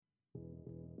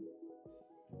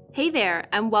Hey there,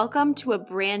 and welcome to a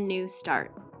brand new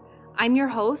start. I'm your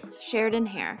host, Sheridan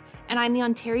Hare, and I'm the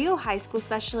Ontario High School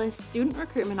Specialist Student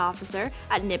Recruitment Officer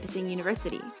at Nipissing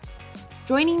University.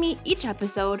 Joining me each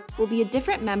episode will be a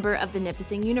different member of the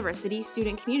Nipissing University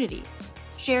student community,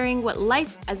 sharing what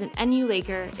life as an NU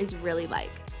Laker is really like.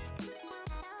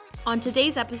 On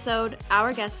today's episode,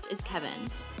 our guest is Kevin.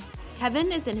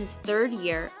 Kevin is in his third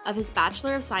year of his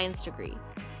Bachelor of Science degree,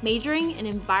 majoring in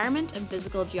Environment and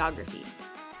Physical Geography.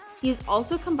 He is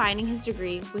also combining his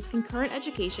degree with concurrent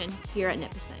education here at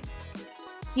Nipissing.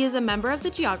 He is a member of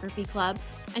the Geography Club,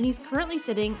 and he's currently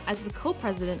sitting as the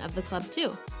co-president of the club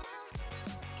too.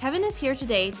 Kevin is here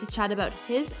today to chat about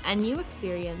his NU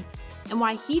experience and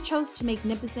why he chose to make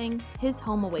Nipissing his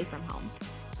home away from home.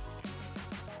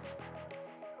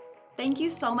 Thank you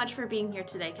so much for being here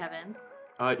today, Kevin.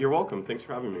 You're welcome. Thanks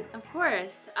for having me. Of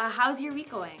course. How's your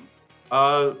week going?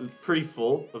 Pretty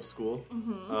full of school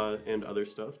and other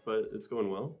stuff, but it's going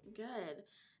well. Good.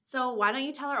 So why don't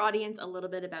you tell our audience a little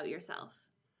bit about yourself?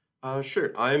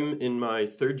 Sure. I'm in my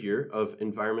third year of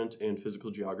Environment and Physical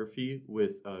Geography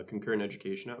with concurrent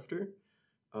education after.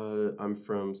 I'm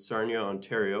from Sarnia,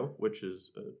 Ontario, which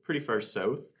is pretty far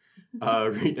south,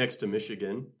 right next to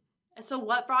Michigan. So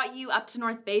what brought you up to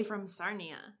North Bay from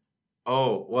Sarnia?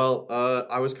 Oh, well,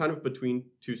 I was kind of between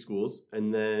two schools,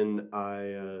 and then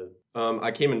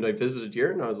I came and I visited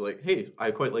here, and I was like, hey, I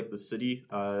quite like the city.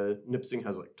 Nipissing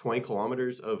has like 20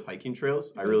 kilometers of hiking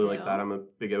trails. I really like that. I'm a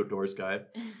big outdoors guy.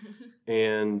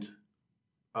 And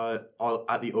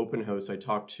at the open house, I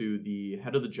talked to the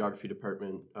head of the geography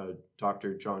department,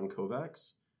 Dr. John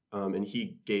Kovacs, and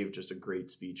he gave just a great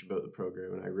speech about the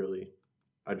program, and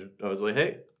I was like,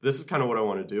 hey, this is kind of what I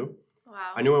want to do.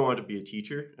 Wow. I knew I wanted to be a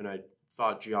teacher, and I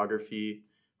thought geography.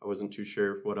 I wasn't too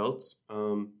sure what else.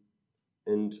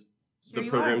 And the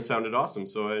program sounded awesome,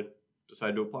 so I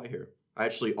decided to apply here.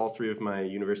 All three of my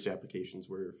university applications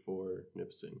were for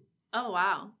Nipissing. Oh,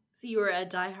 wow. So you were a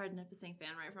diehard Nipissing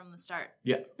fan right from the start.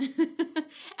 Yeah.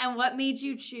 And what made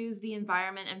you choose the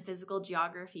Environment and Physical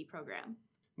Geography program?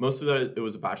 Most of that, it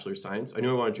was a Bachelor of Science. I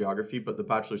knew I wanted geography, but the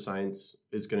Bachelor of Science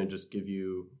is going to just give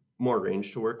you more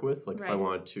range to work with. Like If I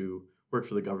wanted to work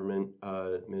for the government,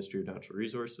 Ministry of Natural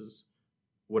Resources,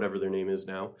 whatever their name is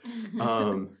now.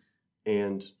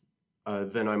 And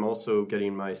then I'm also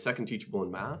getting my second teachable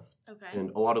in math. Okay.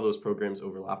 And a lot of those programs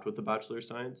overlapped with the Bachelor of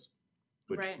Science,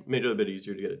 which made it a bit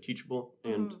easier to get a teachable.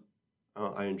 And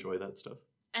I enjoy that stuff.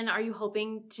 And are you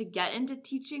hoping to get into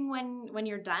teaching when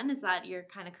you're done? Is that your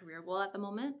kind of career goal at the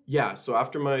moment? Yeah. So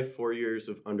after my 4 years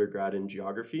of undergrad in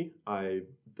geography,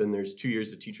 then there's 2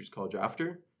 years of teacher's college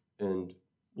after. And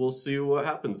we'll see what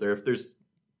happens there. If there's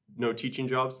no teaching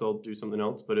jobs, they'll do something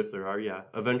else. But if there are,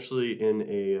 eventually in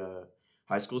a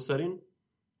high school setting.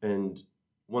 And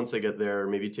once I get there,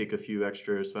 maybe take a few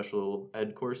extra special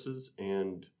ed courses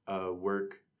and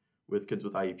work with kids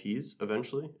with IEPs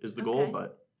eventually is the goal.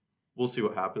 But we'll see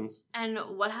what happens. And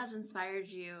what has inspired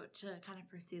you to kind of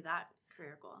pursue that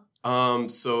career goal?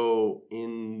 So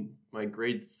in my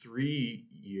grade 3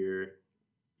 year,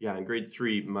 in grade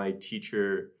 3, my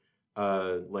teacher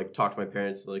talked to my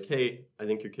parents like, hey, I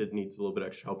think your kid needs a little bit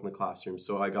extra help in the classroom.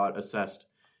 So I got assessed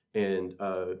and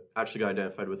actually got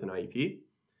identified with an IEP.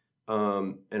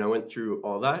 And I went through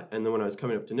all that. And then when I was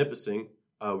coming up to Nipissing,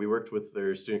 we worked with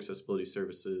their student accessibility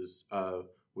services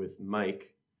with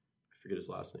Mike. I forget his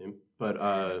last name.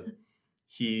 But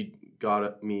he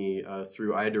got me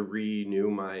through. I had to renew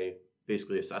my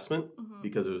basically assessment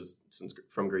because it was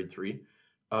from grade 3.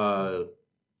 So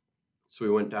we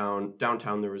went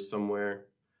downtown. There was somewhere,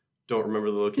 don't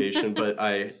remember the location, but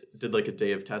I did like a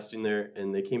day of testing there,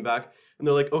 and they came back and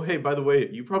they're like, oh, hey, by the way,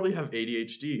 you probably have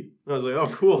ADHD. And I was like, oh,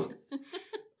 cool.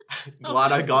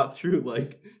 Glad I got through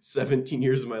like 17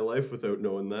 years of my life without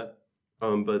knowing that.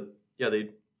 But yeah,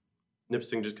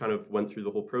 Nipissing just kind of went through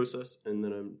the whole process, and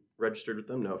then I'm registered with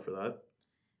them now for that.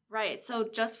 Right. So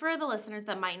just for the listeners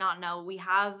that might not know, we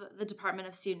have the Department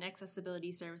of Student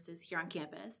Accessibility Services here on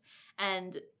campus,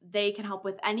 and they can help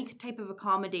with any type of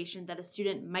accommodation that a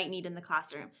student might need in the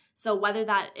classroom. So whether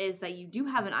that is that you do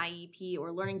have an IEP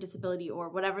or learning disability or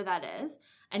whatever that is,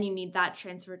 and you need that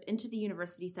transferred into the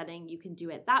university setting, you can do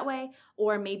it that way.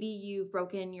 Or maybe you've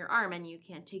broken your arm and you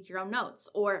can't take your own notes.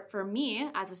 Or for me,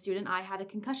 as a student, I had a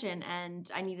concussion and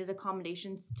I needed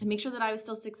accommodations to make sure that I was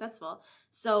still successful.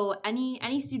 So any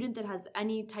student that has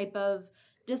any type of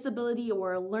disability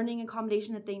or learning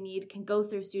accommodation that they need can go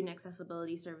through Student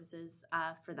Accessibility Services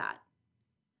for that.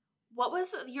 What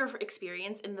was your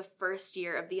experience in the first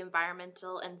year of the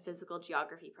Environmental and Physical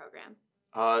Geography program?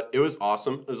 It was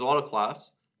awesome. It was a lot of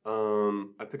class.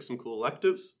 I picked some cool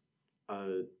electives.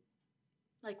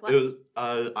 Like what? It was,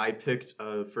 I picked,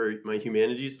 for my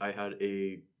humanities, I had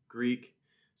a Greek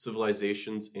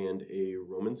civilizations and a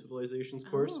Roman civilizations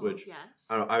course, which yes.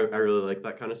 I really like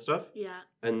that kind of stuff. Yeah.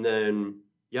 And then,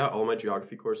 yeah, all my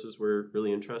geography courses were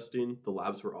really interesting. The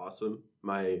labs were awesome.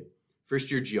 My first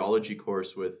year geology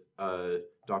course with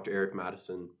Dr. Eric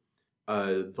Madison,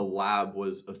 the lab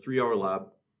was a 3-hour lab.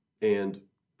 And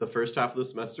the first half of the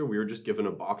semester, we were just given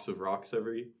a box of rocks at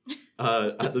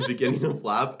the beginning of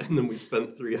lab. And then we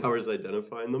spent 3 hours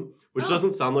identifying them, which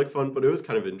doesn't sound like fun, but it was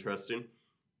kind of interesting.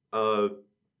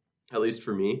 At least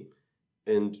for me.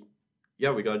 And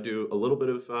yeah, we got to do a little bit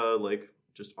of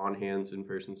just on hands in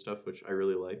person stuff, which I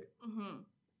really like. Mm-hmm.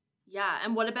 Yeah.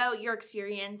 And what about your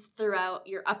experience throughout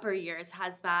your upper years?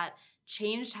 Has that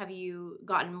changed? Have you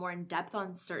gotten more in depth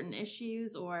on certain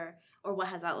issues, or what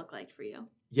has that looked like for you?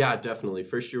 Yeah, definitely.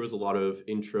 First year was a lot of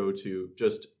intro to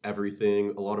just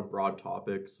everything, a lot of broad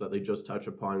topics that they just touch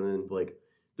upon. And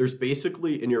there's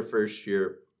basically in your first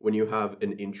year, when you have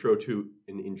an intro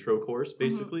course,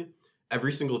 basically,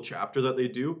 every single chapter that they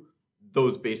do,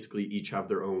 those basically each have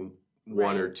their own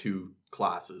one or two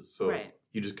classes. So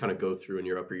you just kind of go through in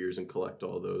your upper years and collect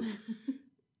all those.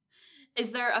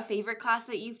 Is there a favorite class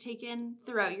that you've taken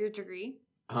throughout your degree?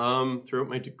 Throughout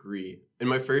my degree. In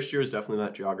my first year was definitely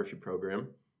that geography program.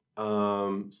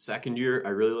 Second year, I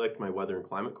really liked my weather and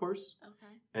climate course.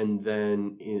 Okay. And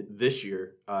then this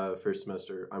year, first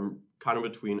semester, I'm kind of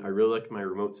between, I really like my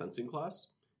remote sensing class.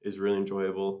 It's really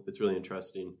enjoyable. It's really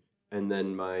interesting. And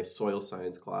then my soil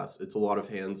science class, it's a lot of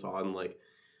hands-on. I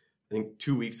think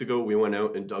 2 weeks ago, we went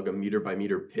out and dug a meter by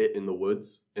meter pit in the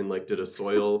woods and did a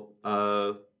soil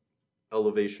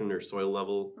elevation or soil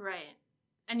level. Right.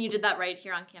 And you did that right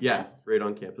here on campus? Yeah, right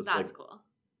on campus. That's cool.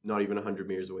 Not even 100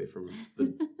 meters away from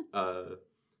the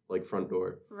front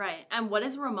door. Right. And what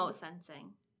is remote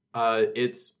sensing?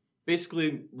 It's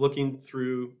basically looking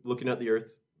at the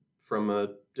Earth from a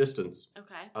distance.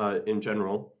 Okay. In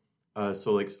general.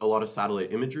 So a lot of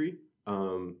satellite imagery.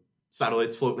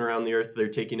 Satellites floating around the Earth, they're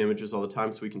taking images all the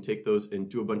time, so we can take those and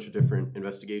do a bunch of different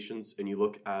investigations. And you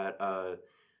look at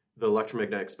the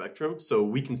electromagnetic spectrum, so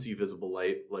we can see visible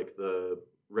light, like the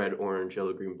red, orange,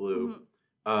 yellow, green, blue.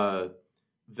 Mm-hmm.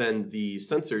 Then the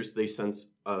sensors, they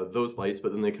sense those lights,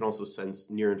 but then they can also sense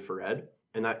near-infrared,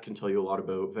 and that can tell you a lot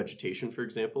about vegetation, for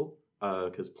example,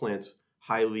 because plants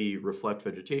highly reflect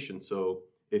vegetation. So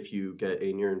if you get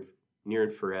a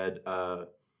near-infrared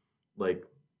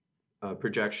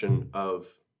projection of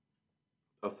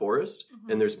a forest,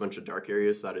 and there's a bunch of dark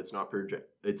areas that it's not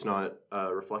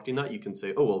reflecting that, you can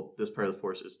say, oh, well, this part of the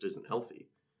forest just isn't healthy.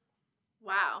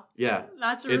 Wow. Yeah.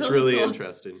 It's really cool.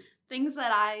 Interesting. Things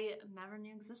that I never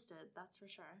knew existed, that's for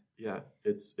sure. Yeah,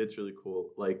 it's really cool.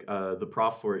 The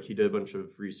prof for it, he did a bunch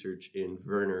of research in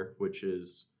Werner, which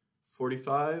is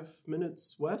 45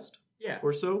 minutes west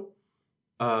or so.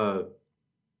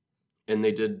 And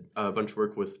they did a bunch of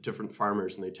work with different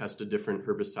farmers, and they tested different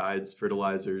herbicides,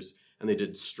 fertilizers, and they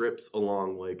did strips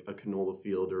along a canola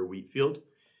field or wheat field.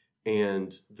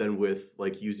 And then with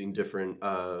using different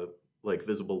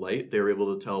visible light, they were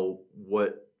able to tell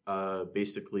what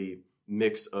basically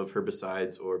mix of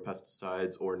herbicides or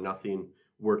pesticides or nothing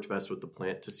worked best with the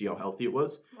plant to see how healthy it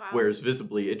was. Wow. Whereas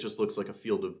visibly, it just looks like a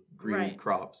field of green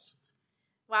crops.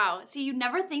 Wow. See, you'd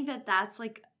never think that that's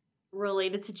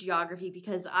related to geography,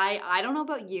 because I don't know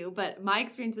about you, but my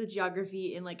experience with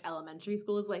geography in elementary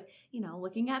school is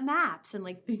looking at maps and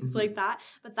things like that.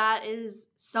 But that is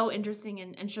so interesting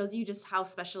and shows you just how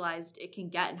specialized it can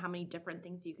get and how many different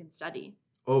things you can study.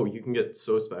 Oh, you can get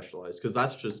so specialized, because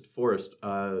that's just forest.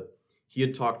 He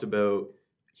had talked about,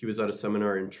 he was at a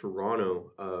seminar in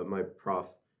Toronto, my prof,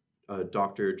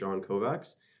 Dr. John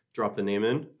Kovacs, drop the name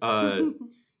in.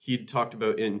 He talked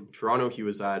about in Toronto, he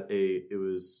was at it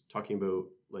was talking about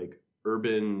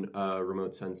urban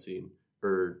remote sensing,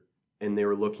 and they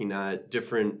were looking at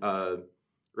different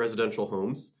residential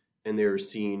homes, and they were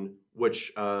seeing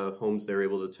which homes they were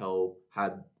able to tell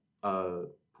had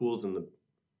pools in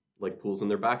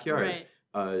their backyard,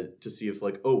 to see if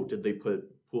did they put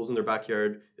pools in their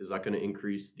backyard? Is that going to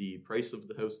increase the price of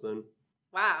the house then?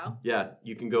 Wow. Yeah,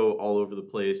 you can go all over the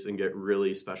place and get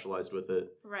really specialized with it.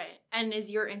 Right. And is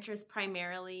your interest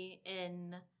primarily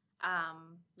in,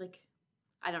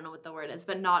 I don't know what the word is,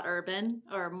 but not urban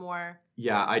or more?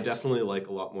 Yeah, I definitely like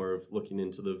a lot more of looking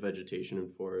into the vegetation and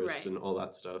forest and all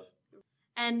that stuff.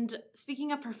 And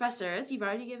speaking of professors, you've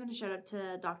already given a shout out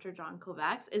to Dr. John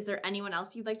Kovacs. Is there anyone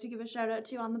else you'd like to give a shout out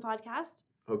to on the podcast?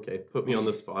 Okay, put me on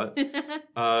the spot.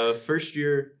 First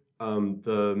year,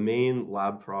 the main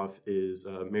lab prof is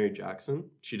Mary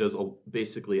Jackson. She does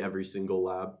basically every single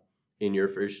lab in your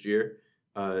first year,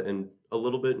 and a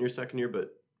little bit in your second year,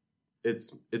 but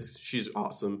She's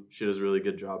awesome. She does a really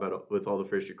good job with all the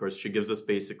first year courses. She gives us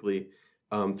basically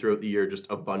throughout the year just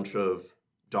a bunch of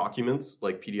documents,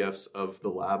 like PDFs of the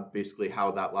lab, basically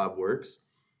how that lab works.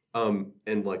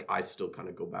 And like I still kind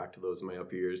of go back to those in my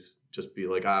upper years, just be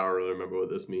like, I don't really remember what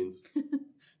this means.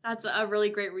 That's a really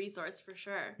great resource for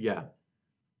sure. Yeah.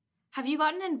 Have you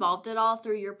gotten involved at all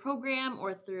through your program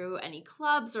or through any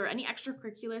clubs or any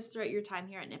extracurriculars throughout your time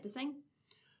here at Nipissing?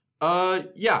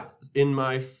 Yeah. In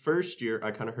my first year,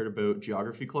 I kind of heard about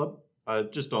Geography Club.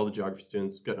 Just all the geography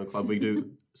students get in a club. We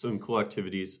do some cool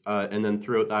activities. And then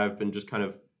throughout that, I've been just kind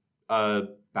of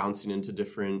bouncing into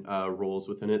different roles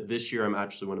within it. This year, I'm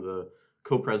actually one of the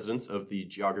co-presidents of the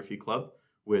Geography Club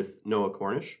with Noah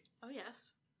Cornish. Oh,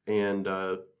 yes. And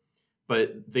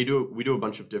but we do a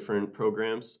bunch of different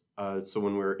programs. So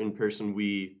when we're in person,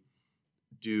 we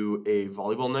do a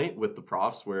volleyball night with the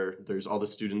profs where there's all the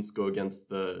students go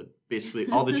against basically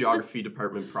all the geography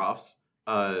department profs.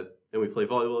 And we play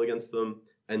volleyball against them.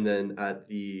 And then at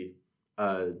the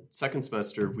second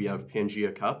semester, we have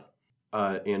Pangea Cup.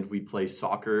 And we play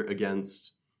soccer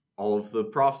against all of the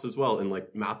profs as well. And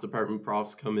like math department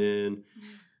profs come in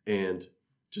and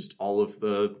just all of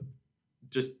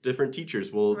just different teachers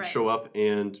will show up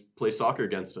and play soccer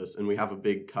against us. And we have a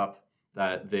big cup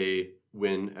that they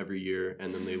win every year.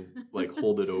 And then they like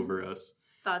hold it over us.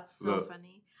 That's so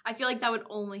funny. I feel like that would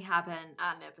only happen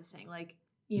at Nipissing. Like,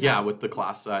 yeah, with the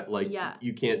class size. Like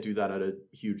you can't do that at a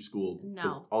huge school.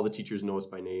 No. All the teachers know us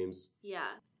by names. Yeah.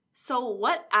 So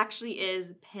what actually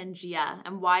is Pangea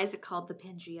and why is it called the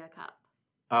Pangea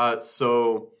Cup?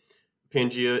 So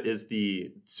Pangea is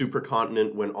the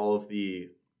supercontinent when all of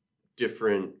the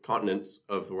different continents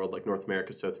of the world, like North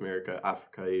America, South America,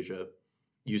 Africa, Asia,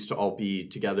 used to all be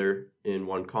together in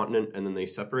one continent and then they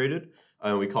separated.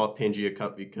 We call it Pangea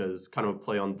Cup because kind of a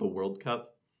play on the World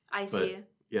Cup. I see.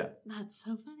 Yeah. That's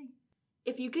so funny.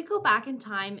 If you could go back in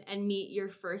time and meet your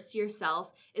first year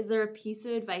self, is there a piece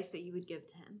of advice that you would give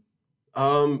to him?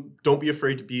 Don't be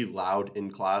afraid to be loud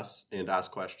in class and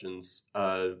ask questions.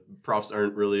 Profs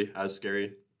aren't really as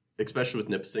scary, especially with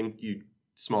Nipissing.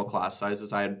 Small class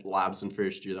sizes. I had labs in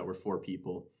first year that were 4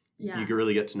 people. Yeah. You can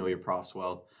really get to know your profs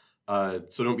well.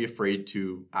 So don't be afraid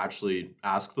to actually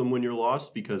ask them when you're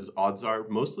lost because odds are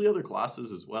most of the other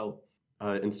classes as well.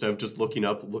 Instead of just looking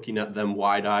at them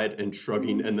wide-eyed and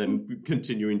shrugging and then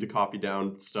continuing to copy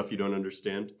down stuff you don't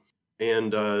understand.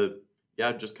 And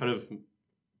just kind of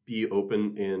be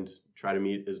open and try to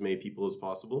meet as many people as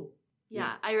possible.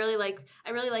 Yeah, I really like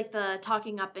the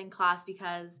talking up in class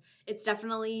because it's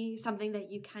definitely something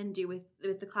that you can do with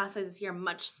the class sizes here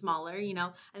much smaller. You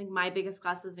know, I think my biggest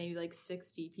class is maybe like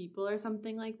 60 people or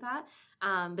something like that.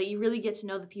 But you really get to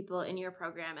know the people in your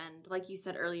program. And like you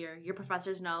said earlier, your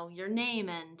professors know your name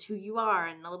and who you are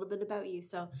and a little bit about you.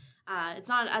 So it's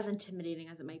not as intimidating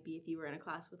as it might be if you were in a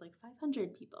class with like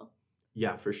 500 people.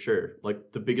 Yeah, for sure.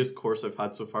 Like the biggest course I've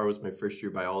had so far was my first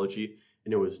year biology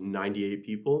and it was 98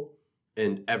 people.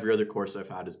 And every other course I've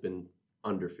had has been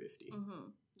under 50. Mm-hmm.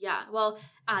 Yeah, well,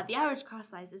 the average class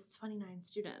size is 29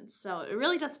 students. So it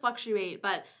really does fluctuate,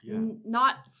 but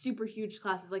not super huge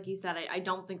classes. Like you said, I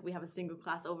don't think we have a single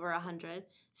class over 100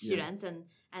 students. Yeah.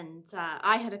 And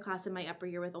I had a class in my upper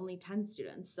year with only 10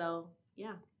 students. So,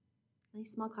 yeah,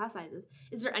 nice small class sizes.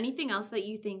 Is there anything else that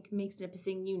you think makes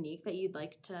Nipissing unique that you'd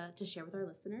like to share with our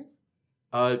listeners?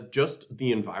 Just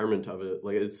the environment of it.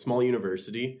 Like, it's a small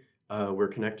university. We're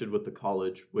connected with the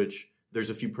college, which there's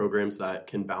a few programs that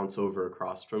can bounce over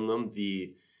across from them.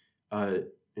 The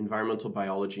environmental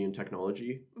biology and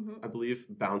technology, I believe,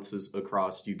 bounces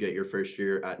across. You get your first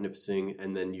year at Nipissing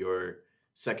and then your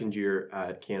second year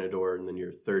at Canadore and then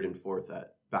your third and fourth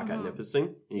back at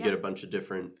Nipissing. And you get a bunch of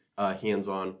different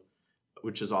hands-on,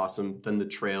 which is awesome. Then the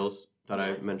trails that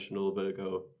I mentioned a little bit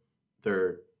ago,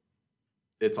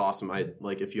 it's awesome.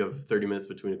 If you have 30 minutes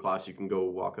between a class, you can go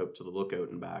walk up to the lookout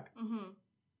and back.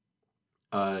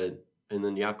 And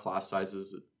then, class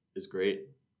sizes is great.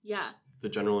 Yeah. Just the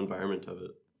general environment of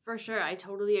it. For sure. I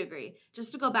totally agree.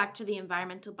 Just to go back to the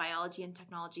environmental biology and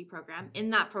technology program, in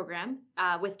that program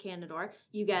with Canadore,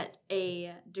 you get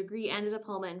a degree and a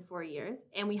diploma in 4 years.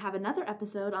 And we have another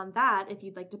episode on that if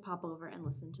you'd like to pop over and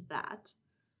listen to that.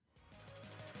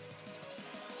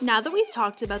 Now that we've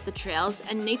talked about the trails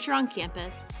and nature on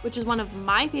campus, which is one of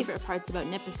my favorite parts about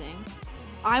Nipissing,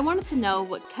 I wanted to know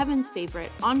what Kevin's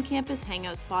favorite on-campus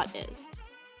hangout spot is.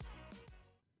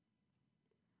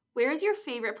 Where is your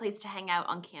favorite place to hang out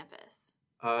on campus?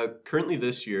 Currently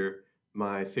this year,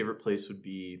 my favorite place would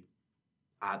be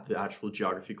at the actual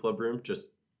geography club room.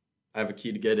 I have a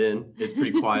key to get in. It's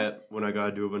pretty quiet when I got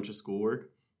to do a bunch of schoolwork.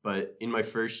 But in my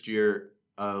first year,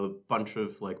 A bunch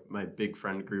of like my big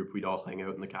friend group, we'd all hang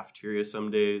out in the cafeteria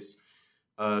some days.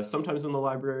 Sometimes in the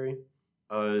library.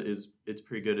 It's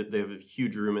pretty good. They have a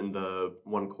huge room in the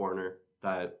one corner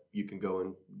that you can go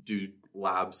and do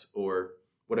labs or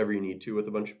whatever you need to with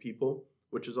a bunch of people,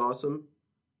 which is awesome.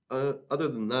 Other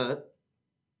than that,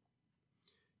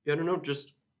 yeah, I don't know,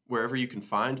 just wherever you can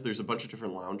find. There's a bunch of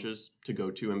different lounges to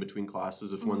go to in between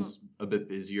classes. If one's a bit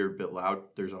busy or a bit loud,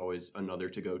 there's always another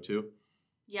to go to.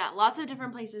 Yeah, lots of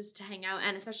different places to hang out,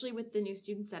 and especially with the new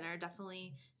student center,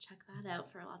 definitely check that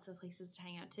out for lots of places to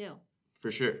hang out too.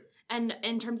 For sure. And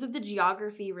in terms of the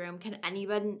geography room, can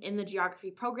anyone in the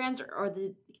geography programs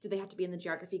do they have to be in the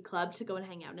geography club to go and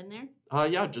hang out in there?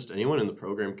 Yeah, just anyone in the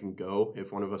program can go.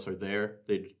 If one of us are there,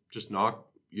 they just knock.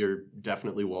 You're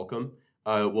definitely welcome.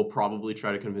 We'll probably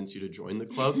try to convince you to join the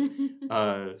club.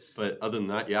 But other than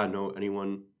that, yeah, no,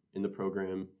 anyone in the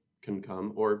program can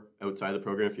come, or outside the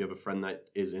program if you have a friend that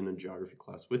is in a geography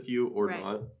class with you or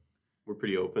not. We're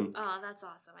pretty open. Oh, that's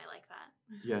awesome. I like that.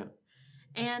 Yeah.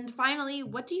 And finally,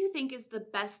 what do you think is the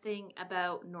best thing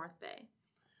about North Bay?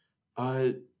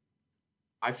 I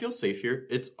feel safe here.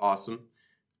 It's awesome.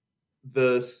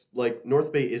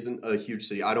 North Bay isn't a huge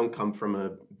city. I don't come from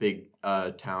a big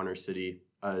town or city,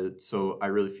 so I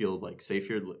really feel like safe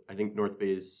here. I think North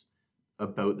Bay is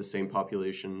about the same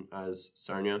population as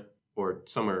Sarnia, or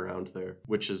somewhere around there,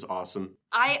 which is awesome.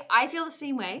 I feel the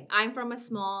same way. I'm from a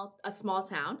small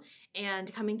town,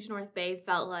 and coming to North Bay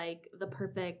felt like the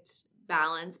perfect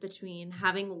balance between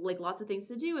having like lots of things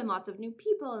to do and lots of new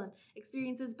people and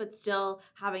experiences, but still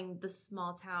having the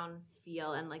small town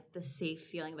feel and like the safe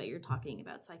feeling that you're talking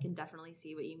about. So I can definitely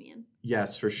see what you mean.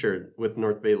 Yes, for sure. With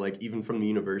North Bay, like even from the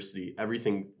university,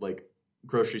 everything, like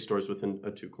grocery stores within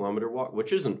a 2-kilometer walk,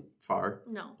 which isn't far.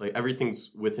 No. Like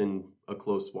everything's within a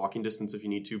close walking distance if you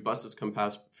need to. Buses come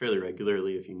past fairly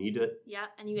regularly if you need it. Yeah,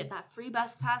 and you get that free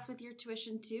bus pass with your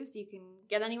tuition too, so you can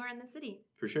get anywhere in the city.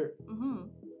 For sure.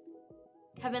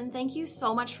 Kevin, thank you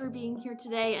so much for being here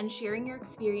today and sharing your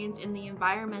experience in the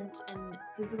environment and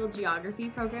physical geography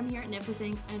program here at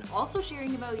Nipissing, and also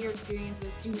sharing about your experience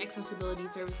with student accessibility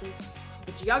services,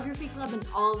 the geography club, and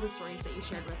all of the stories that you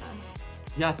shared with us.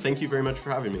 Yeah, thank you very much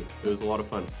for having me. It was a lot of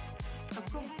fun. Of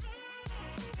course.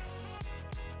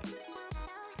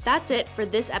 That's it for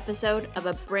this episode of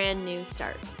A Brand New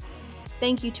Start.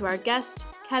 Thank you to our guest,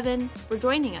 Kevin, for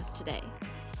joining us today.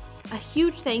 A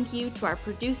huge thank you to our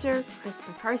producer, Chris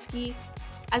Pekarski,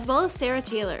 as well as Sarah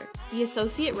Taylor, the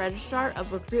Associate Registrar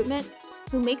of Recruitment,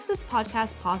 who makes this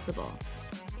podcast possible.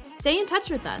 Stay in touch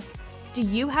with us. Do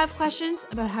you have questions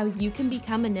about how you can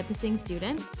become a Nipissing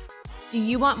student? Do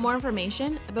you want more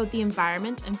information about the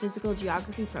Environment and Physical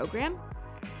Geography program?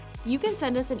 You can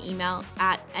send us an email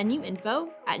at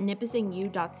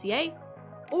nuinfo@nipissingU.ca,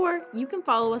 or you can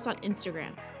follow us on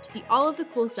Instagram to see all of the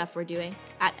cool stuff we're doing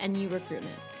at NU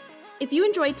Recruitment. If you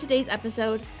enjoyed today's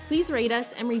episode, please rate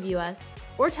us and review us,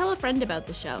 or tell a friend about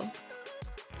the show.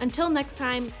 Until next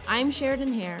time, I'm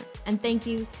Sheridan Hare, and thank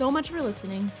you so much for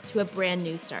listening to A Brand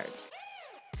New Start.